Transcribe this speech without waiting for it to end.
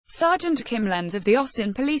Sergeant Kim Lenz of the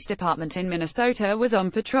Austin Police Department in Minnesota was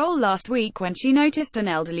on patrol last week when she noticed an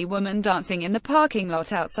elderly woman dancing in the parking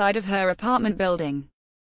lot outside of her apartment building.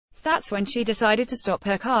 That's when she decided to stop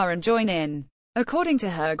her car and join in. According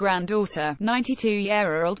to her granddaughter,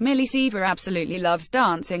 92-year-old Millie Seaver absolutely loves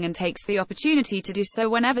dancing and takes the opportunity to do so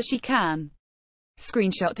whenever she can.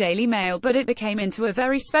 Screenshot Daily Mail. But it became into a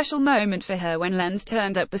very special moment for her when Lenz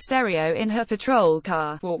turned up the stereo in her patrol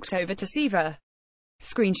car, walked over to Seaver.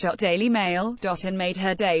 Screenshot Daily Mail. And made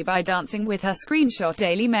her day by dancing with her. Screenshot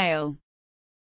Daily Mail.